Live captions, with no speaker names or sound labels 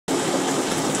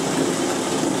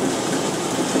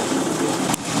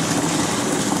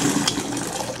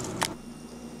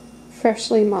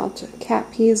freshly mopped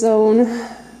cat pee zone.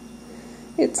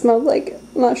 It smelled like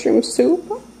mushroom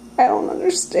soup. I don't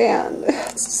understand.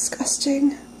 It's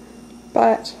disgusting.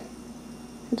 But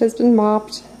it has been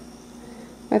mopped.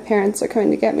 My parents are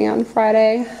coming to get me on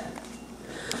Friday.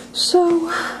 So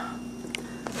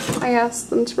I asked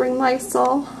them to bring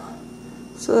Lysol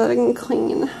so that I can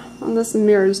clean. And this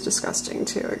mirror is disgusting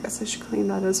too. I guess I should clean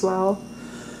that as well.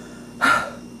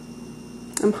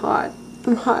 I'm hot.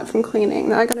 I'm hot from cleaning.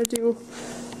 Now I gotta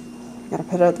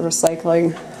put out the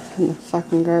recycling and the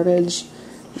fucking garbage.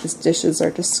 These dishes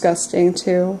are disgusting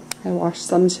too. I washed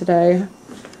them today.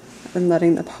 I've been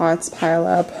letting the pots pile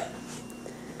up.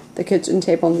 The kitchen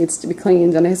table needs to be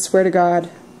cleaned, and I swear to God,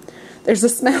 there's a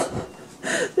smell.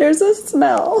 There's a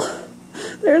smell.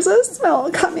 There's a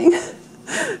smell coming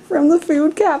from the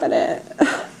food cabinet.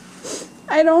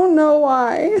 I don't know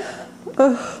why.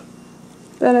 Ugh.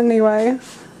 But anyway,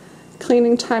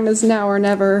 cleaning time is now or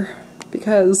never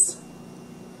because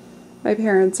my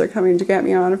parents are coming to get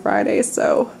me on a Friday,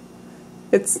 so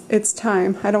it's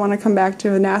time. I don't want to come back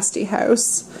to a nasty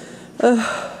house.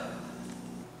 Ugh.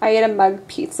 I ate a mug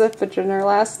pizza for dinner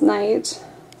last night.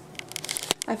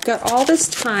 I've got all this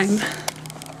time.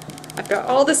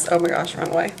 Oh my gosh,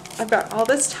 wrong way. I've got all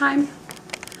this time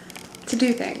to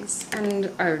do things,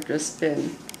 and I've just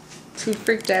been too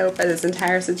freaked out by this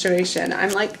entire situation.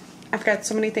 I'm like, I've got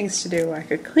so many things to do. I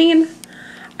could clean,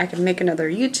 I could make another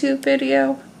YouTube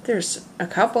video. There's a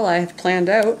couple I have planned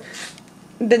out.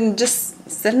 Been just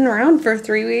sitting around for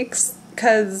 3 weeks,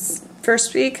 because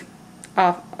first week,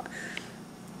 off,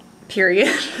 period.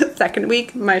 Second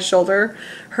week, my shoulder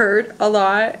hurt a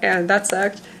lot, and that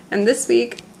sucked. And this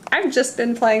week, I've just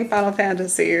been playing Final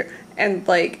Fantasy and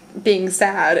like being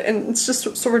sad, and it's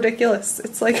just so ridiculous.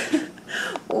 It's like,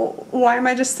 why am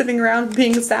I just sitting around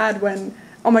being sad when,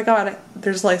 oh my god,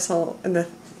 there's Lysol in the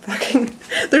fucking,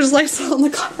 there's Lysol in the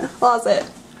closet.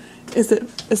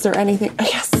 Is there anything? Oh,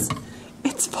 yes,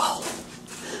 it's full.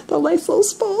 The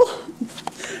Lysol's full.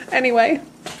 Anyway,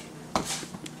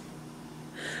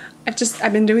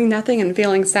 I've been doing nothing and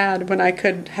feeling sad when I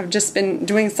could have just been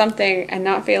doing something and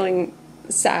not feeling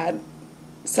sad.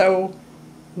 So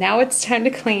now it's time to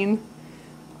clean.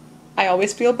 I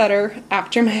always feel better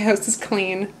after my house is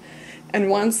clean, and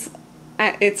once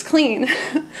it's clean,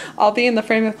 I'll be in the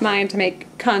frame of mind to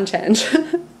make content.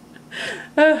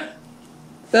 I've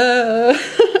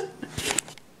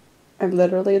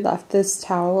literally left this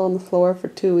towel on the floor for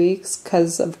 2 weeks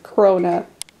because of Corona.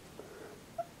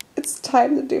 It's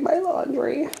time to do my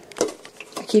laundry.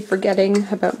 I keep forgetting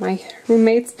about my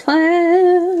roommate's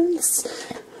plants.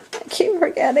 I keep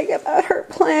forgetting about her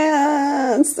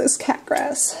plants. This cat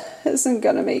grass isn't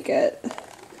gonna make it.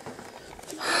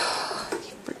 I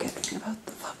keep forgetting about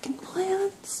the fucking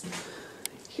plants.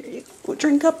 Here you go.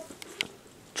 Drink up.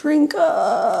 Drink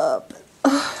up.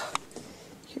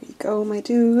 Here you go, my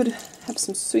dude. Have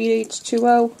some sweet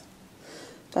H2O.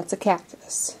 That's a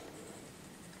cactus.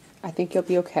 I think you'll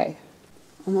be okay.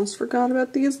 Almost forgot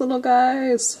about these little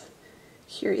guys.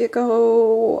 Here you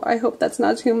go. I hope that's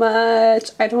not too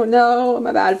much. I don't know. I'm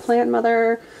a bad plant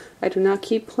mother. I do not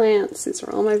keep plants. These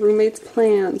are all my roommate's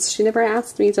plants. She never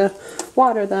asked me to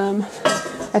water them.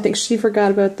 I think she forgot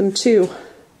about them too.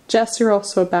 Jess, you're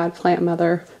also a bad plant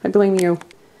mother. I blame you.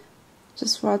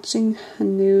 Just watching a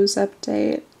news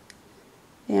update.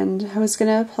 And I was going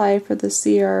to apply for the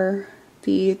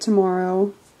CRB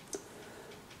tomorrow.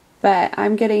 But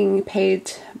I'm getting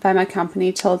paid by my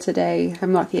company till today.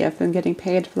 I'm lucky I've been getting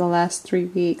paid for the last 3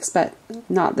 weeks, but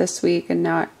not this week and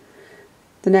not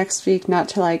the next week, not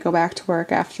till I go back to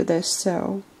work after this.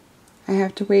 So I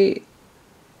have to wait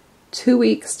 2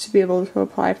 weeks to be able to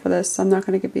apply for this. I'm not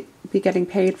going to be getting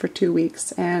paid for 2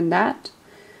 weeks, and that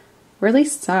really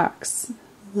sucks.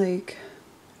 Like,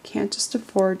 I can't just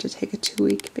afford to take a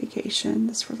 2-week vacation.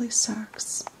 This really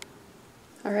sucks.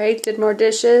 Alright, did more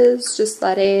dishes, just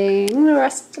letting the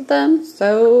rest of them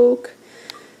soak.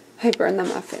 I burned the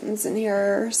muffins in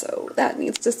here, so that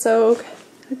needs to soak.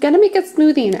 I'm gonna make a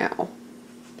smoothie now.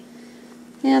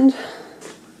 And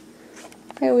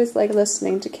I always like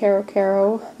listening to Caro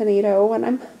Caro Benito when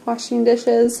I'm washing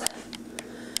dishes.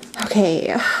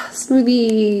 Okay,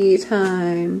 smoothie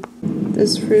time.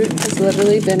 This fruit has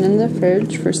literally been in the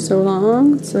fridge for so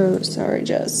long, so sorry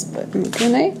Jess, but I'm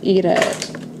gonna eat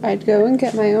it. I'd go and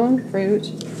get my own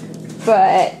fruit,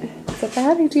 but it's a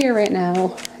bad idea right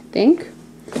now. I think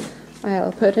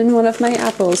I'll put in one of my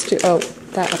apples to, oh,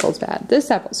 that apple's bad. This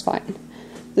apple's fine.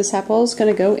 This apple is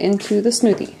gonna go into the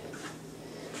smoothie.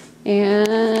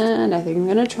 And I think I'm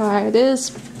gonna try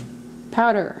this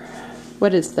powder.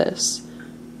 What is this?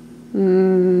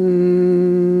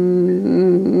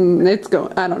 It's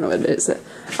going, I don't know what it is.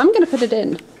 I'm gonna put it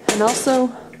in. And also,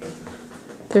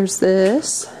 there's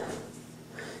this.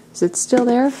 Is it still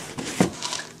there?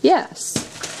 Yes.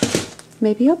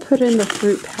 Maybe I'll put in the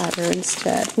fruit powder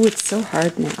instead. Oh, it's so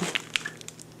hard now.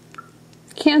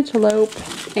 Cantaloupe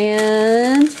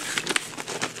and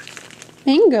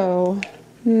mango.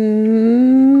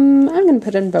 I'm gonna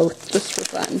put in both just for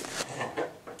fun.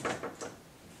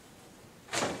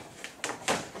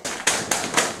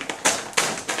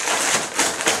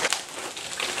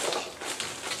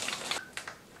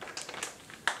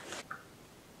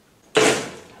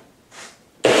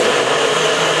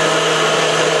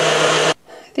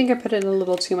 I think I put in a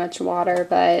little too much water,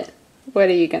 but what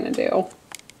are you gonna do?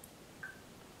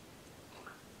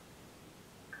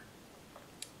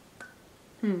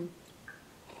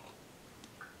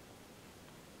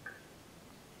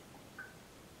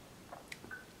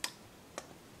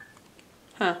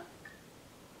 Huh.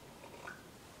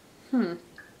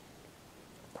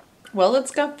 Well, it's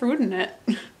got fruit in it.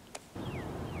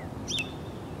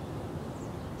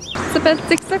 It's about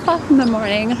 6 o'clock in the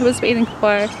morning. I was waiting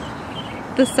for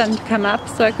the sun to come up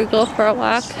so I could go for a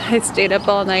walk. I stayed up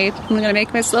all night. I'm gonna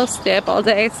make myself stay up all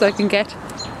day so I can get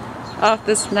off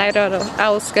this night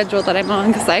owl schedule that I'm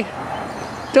on, because I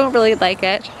don't really like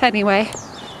it. Anyway,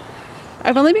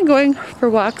 I've only been going for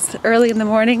walks early in the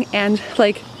morning and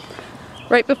like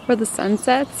right before the sun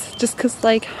sets, just because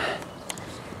like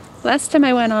last time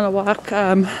I went on a walk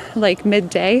like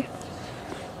midday,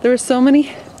 there were so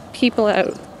many people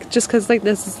out just because like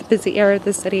this is a busy area of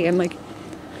the city, and like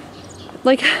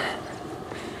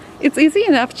it's easy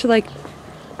enough to like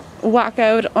walk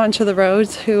out onto the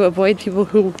roads to avoid people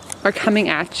who are coming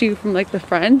at you from like the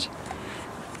front,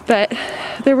 but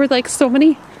there were like so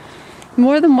many,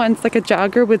 more than once, like a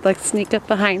jogger would like sneak up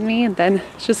behind me and then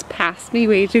just pass me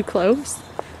way too close.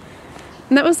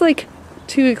 And that was like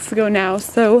 2 weeks ago now,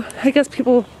 so I guess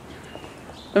people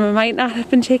might not have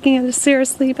been taking it as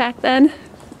seriously back then.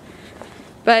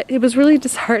 But it was really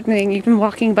disheartening even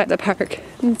walking by the park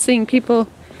and seeing people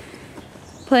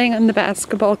playing on the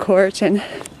basketball court and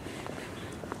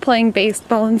playing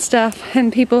baseball and stuff,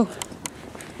 and people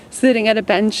sitting at a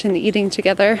bench and eating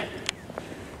together.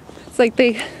 It's like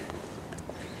they...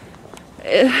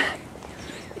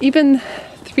 even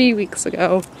 3 weeks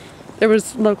ago, there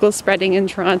was local spreading in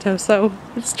Toronto, so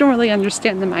I just don't really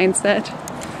understand the mindset.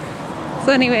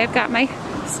 So anyway, I've got my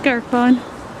scarf on.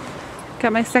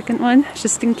 Got my second one,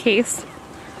 just in case.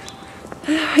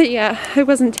 Yeah, I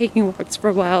wasn't taking walks for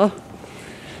a while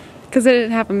because I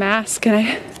didn't have a mask, and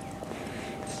I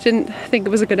didn't think it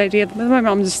was a good idea. But my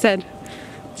mom just said,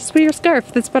 just wear your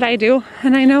scarf. That's what I do.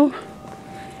 And I know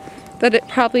that it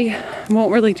probably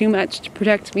won't really do much to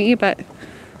protect me, but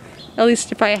at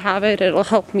least if I have it, it'll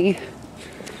help me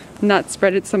not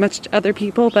spread it so much to other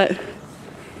people. But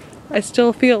I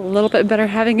still feel a little bit better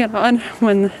having it on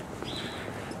when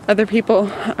other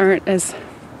people aren't as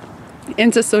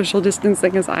into social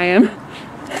distancing as I am.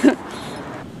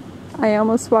 I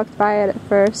almost walked by it at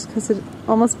first because it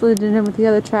almost blended in with the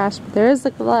other trash, but there is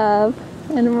a glove,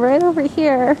 and right over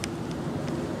here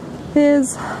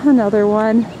is another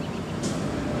one.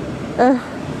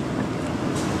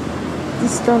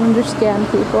 Just don't understand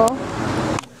people.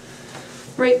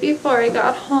 Right before I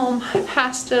got home, I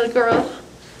passed a girl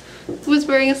who was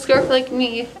wearing a scarf like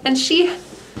me, and she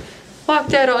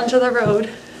walked out onto the road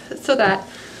so that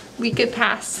we could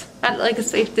pass at like a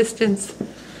safe distance.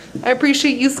 I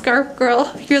appreciate you, scarf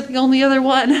girl. You're the only other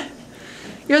one.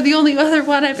 You're the only other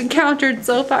one I've encountered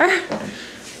so far.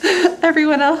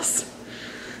 Everyone else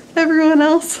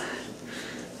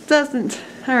doesn't.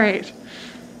 All right,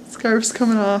 scarf's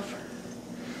coming off.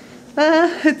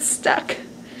 It's stuck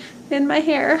in my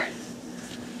hair.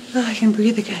 Oh, I can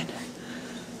breathe again.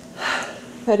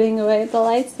 Putting away the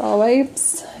Lysol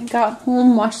wipes. I got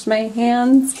home, washed my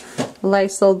hands,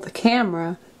 Lysoled the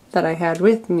camera that I had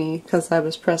with me because I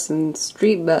was pressing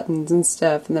street buttons and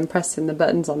stuff and then pressing the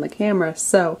buttons on the camera,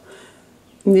 so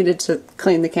needed to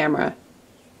clean the camera.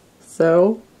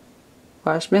 So,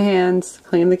 wash my hands,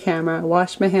 clean the camera,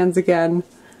 wash my hands again.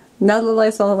 Now the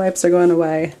Lysol wipes are going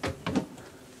away.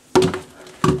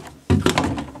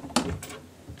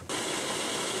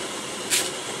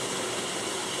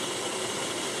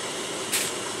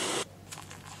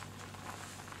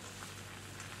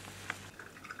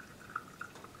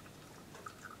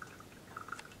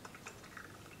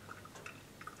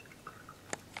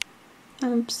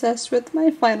 I'm obsessed with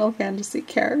my Final Fantasy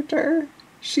character.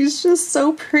 She's just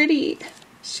so pretty.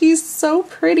 She's so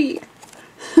pretty.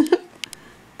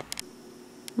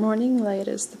 Morning light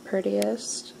is the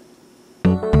prettiest.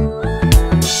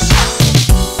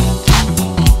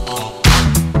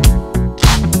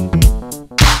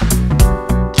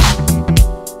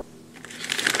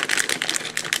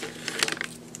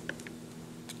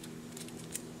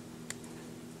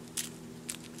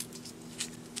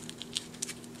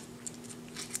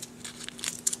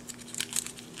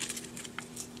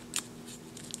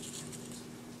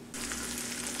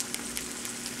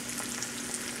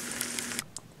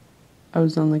 I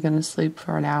was only going to sleep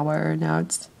for an hour. Now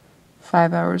it's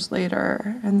 5 hours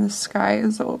later and the sky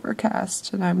is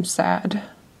overcast and I'm sad.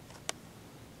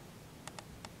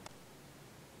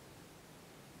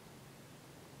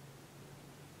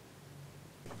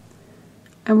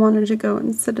 I wanted to go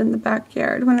and sit in the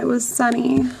backyard when it was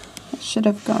sunny. I should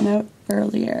have gone out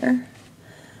earlier.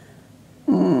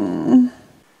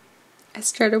 I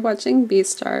started watching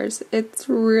Beastars. It's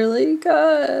really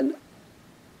good.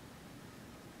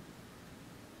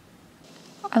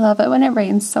 I love it when it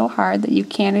rains so hard that you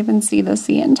can't even see the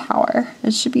CN Tower.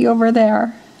 It should be over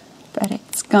there, but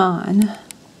it's gone.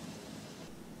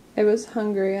 I was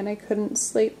hungry and I couldn't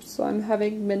sleep, so I'm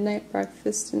having midnight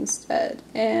breakfast instead.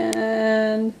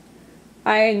 And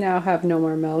I now have no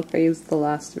more milk. I used the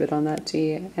last of it on that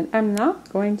tea, and I'm not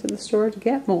going to the store to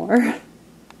get more.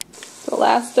 The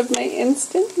last of my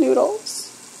instant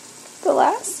noodles. The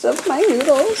last of my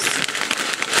noodles.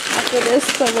 After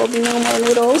this, there will be no more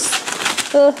noodles.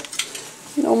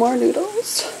 No more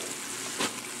noodles.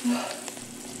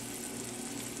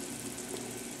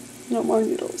 No more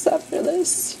noodles after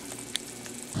this.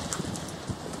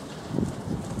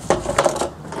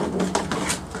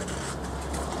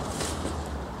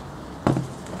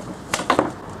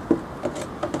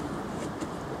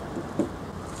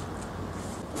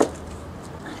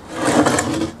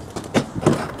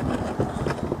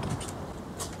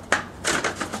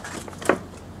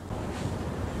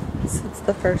 It's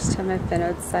the first time I've been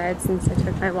outside since I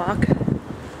took my walk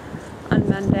on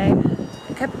Monday.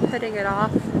 I kept putting it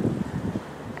off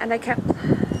and I kept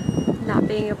not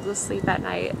being able to sleep at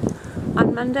night.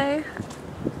 On Monday,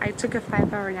 I took a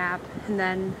 5-hour nap, and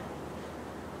then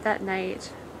that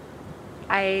night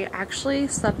I actually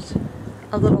slept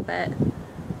a little bit.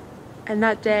 And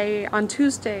that day, on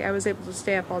Tuesday, I was able to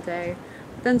stay up all day.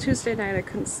 Then Tuesday night I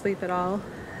couldn't sleep at all,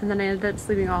 and then I ended up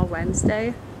sleeping all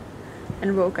Wednesday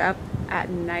and woke up at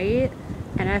night,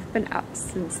 and I've been up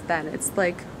since then. It's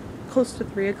like close to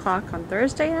 3 o'clock on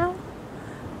Thursday now.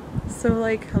 So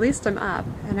like, at least I'm up,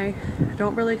 and I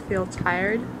don't really feel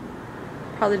tired.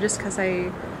 Probably just because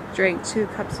I drank 2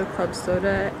 cups of club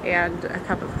soda and a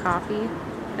cup of coffee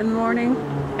in the morning,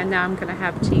 and now I'm gonna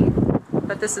have tea.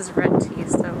 But this is red tea,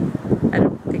 so I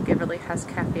don't think it really has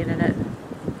caffeine in it.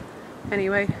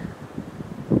 Anyway,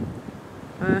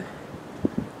 I've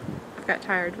got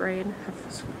tired brain. I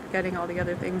was forgetting all the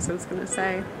other things I was gonna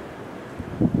say.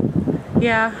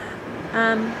 Yeah,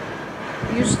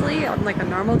 usually on like a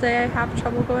normal day I have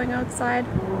trouble going outside.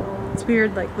 It's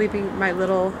weird, like leaving my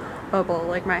little bubble,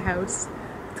 like my house.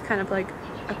 It's kind of like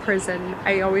a prison.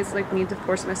 I always like need to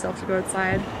force myself to go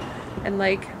outside, and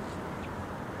like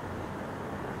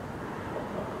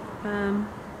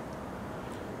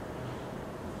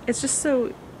it's just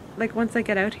so, like, once I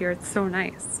get out here it's so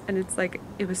nice, and it's like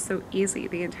it was so easy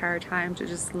the entire time to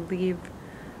just leave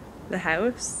the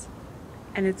house,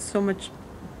 and it's so much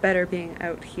better being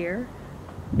out here.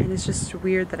 And it's just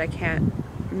weird that I can't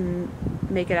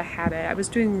make it a habit. I was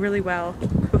doing really well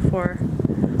before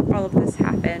all of this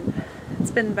happened.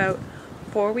 It's been about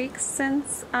 4 weeks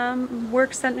since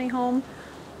work sent me home,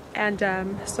 and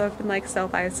so I've been like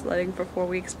self-isolating for 4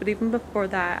 weeks. But even before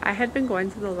that, I had been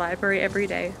going to the library every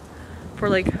day for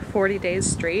like 40 days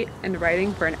straight and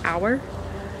writing for an hour.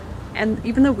 And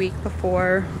even the week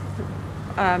before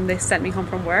they sent me home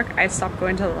from work, I stopped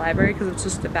going to the library because it was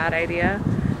just a bad idea.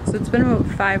 So it's been about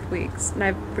 5 weeks, and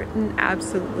I've written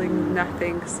absolutely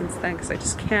nothing since then because I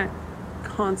just can't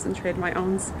concentrate in my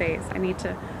own space. I need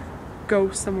to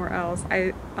go somewhere else.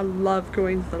 I love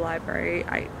going to the library.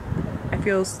 I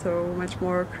feel so much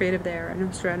more creative there, and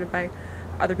I'm surrounded by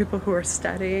other people who are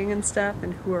studying and stuff,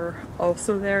 and who are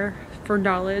also there for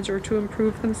knowledge or to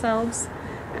improve themselves.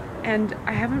 And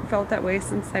I haven't felt that way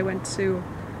since I went to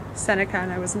Seneca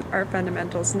and I was in art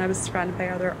fundamentals, and I was surrounded by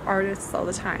other artists all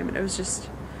the time, and it was just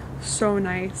so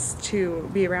nice to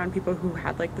be around people who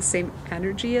had like the same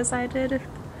energy as I did,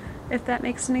 if that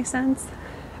makes any sense.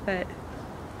 But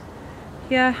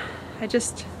yeah, I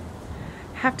just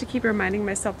have to keep reminding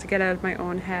myself to get out of my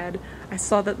own head. I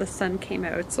saw that the sun came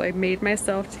out, so I made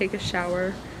myself take a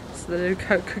shower so that I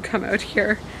could come out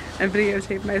here and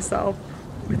videotape myself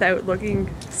without looking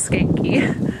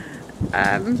skanky.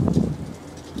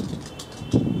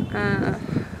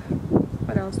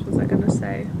 What else was I gonna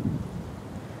say?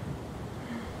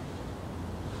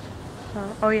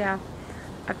 Oh yeah,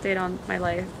 update on my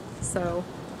life. So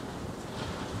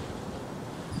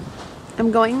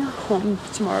I'm going home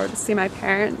tomorrow to see my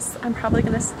parents. I'm probably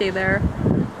gonna stay there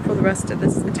for the rest of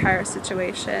this entire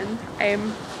situation.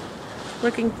 I'm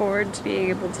looking forward to being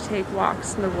able to take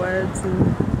walks in the woods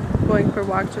and going for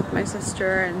walks with my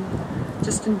sister and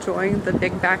just enjoying the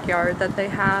big backyard that they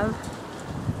have.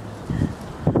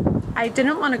 I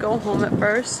didn't want to go home at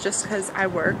first just because I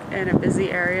work in a busy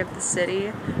area of the city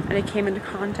and I came into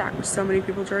contact with so many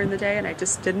people during the day, and I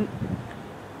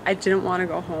didn't want to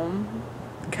go home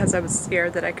because I was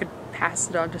scared that I could pass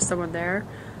it on to someone there.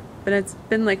 But it's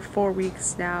been like 4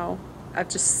 weeks now of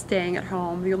just staying at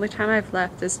home. The only time I've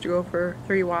left is to go for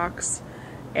 3 walks,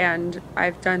 and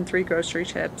I've done 3 grocery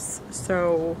trips,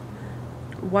 so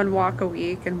 1 walk a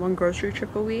week and 1 grocery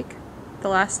trip a week. The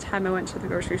last time I went to the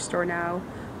grocery store now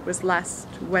was last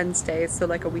Wednesday, so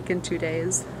like a week and 2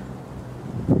 days.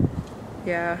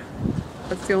 Yeah,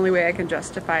 that's the only way I can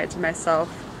justify it to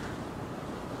myself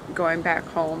going back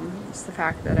home, is the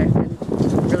fact that I've been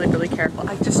really, really careful.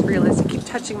 I just realized I keep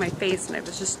touching my face, and I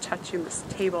was just touching this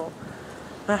table.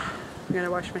 Ugh, I'm gonna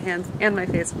wash my hands and my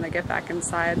face when I get back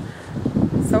inside.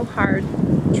 It's so hard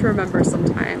to remember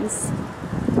sometimes.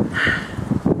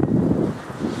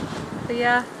 But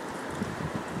yeah,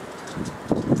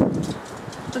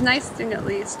 the nice thing at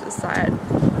least is that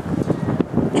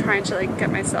I'm trying to like get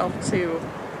myself to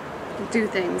do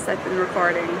things I've been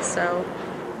recording, so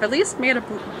at least made a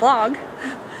vlog.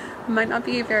 Might not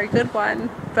be a very good one,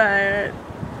 but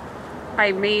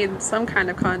I made some kind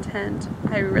of content.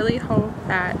 I really hope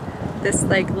that this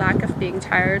like lack of being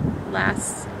tired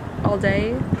lasts all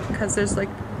day, because there's like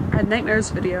a nightmares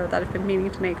video that I've been meaning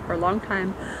to make for a long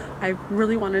time. I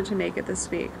really wanted to make it this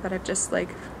week, but I've just like,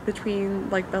 between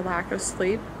like the lack of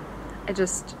sleep, I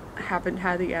just haven't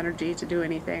had the energy to do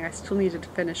anything. I still needed to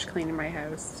finish cleaning my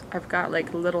house. I've got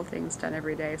like little things done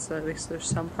every day, so at least there's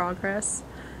some progress.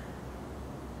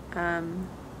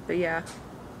 But yeah,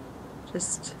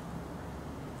 just,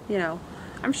 you know,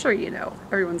 I'm sure you know,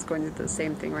 everyone's going through the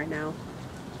same thing right now.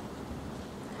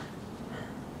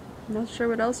 I'm not sure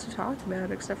what else to talk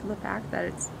about except for the fact that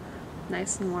it's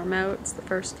nice and warm out. It's the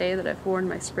first day that I've worn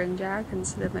my spring jacket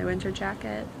instead of my winter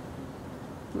jacket.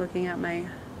 Looking at my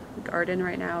garden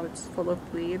right now, it's full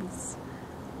of leaves.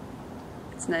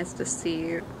 It's nice to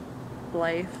see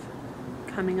life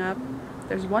coming up.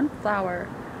 There's one flower.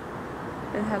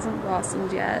 It hasn't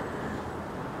blossomed yet.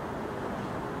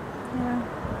 Yeah.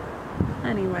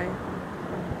 Anyway,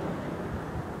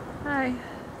 I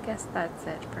guess that's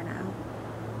it for now.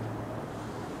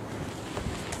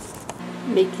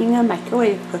 Making a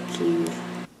microwave cookie.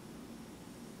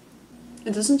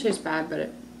 It doesn't taste bad, but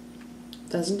it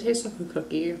doesn't taste like a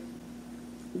cookie.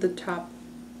 The top,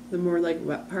 the more like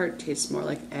wet part, tastes more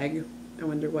like egg. I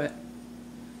wonder what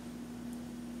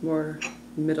more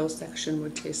middle section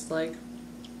would taste like.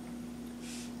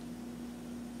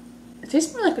 It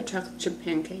tastes more like a chocolate chip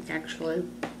pancake, actually.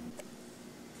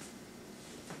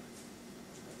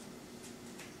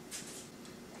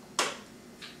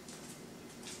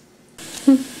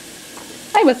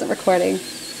 I wasn't recording.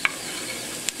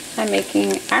 I'm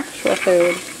making actual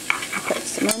food. I put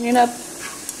some onion up,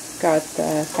 got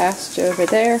the pasta over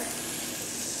there,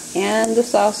 and the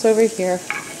sauce over here.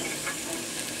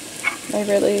 I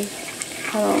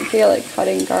don't feel like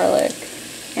cutting garlic.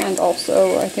 And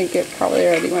also, I think it probably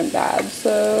already went bad,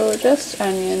 so just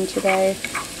onion today.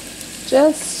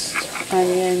 Just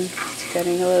onion. It's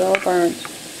getting a little burnt,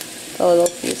 the little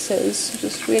pieces.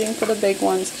 Just waiting for the big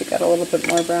ones to get a little bit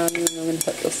more brown, and then I'm going to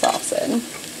put the sauce in.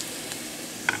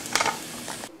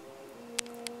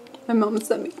 My mom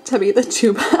sent me to be the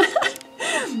tuba.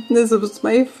 This was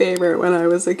my favorite when I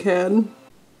was a kid.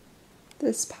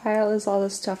 This pile is all the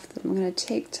stuff that I'm going to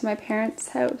take to my parents'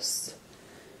 house.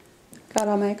 Got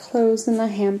all my clothes in the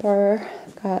hamper.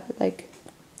 Got like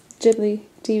Ghibli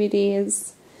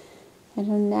DVDs and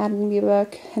an anatomy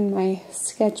book and my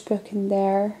sketchbook in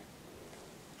there.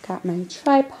 Got my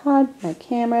tripod, my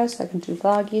camera so I can do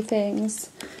vloggy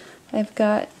things. I've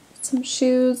got some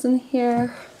shoes in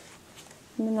here.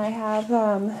 And then I have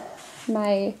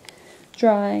my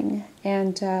drawing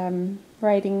and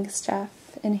writing stuff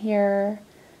in here.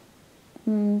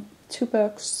 2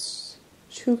 books,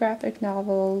 2 graphic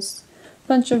novels.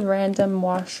 Bunch of random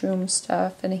washroom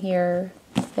stuff in here,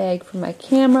 bag for my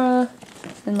camera,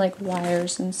 and like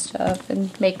wires and stuff,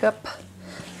 and makeup.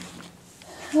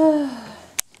 My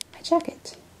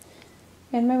jacket,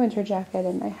 and my winter jacket,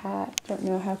 and my hat. Don't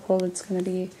know how cold it's gonna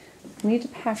be. I need to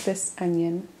pack this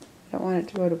onion. I don't want it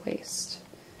to go to waste.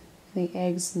 And the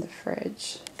eggs in the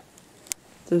fridge.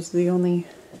 Those are the only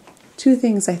 2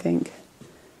 things I think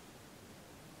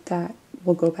that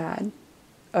will go bad.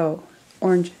 Oh,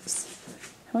 oranges.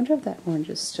 I wonder if that orange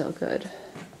is still good.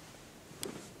 I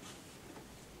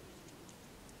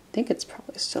think it's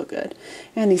probably still good.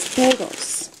 And these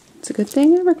bagels. It's a good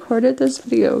thing I recorded this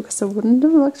video because I wouldn't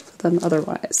have looked for them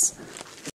otherwise.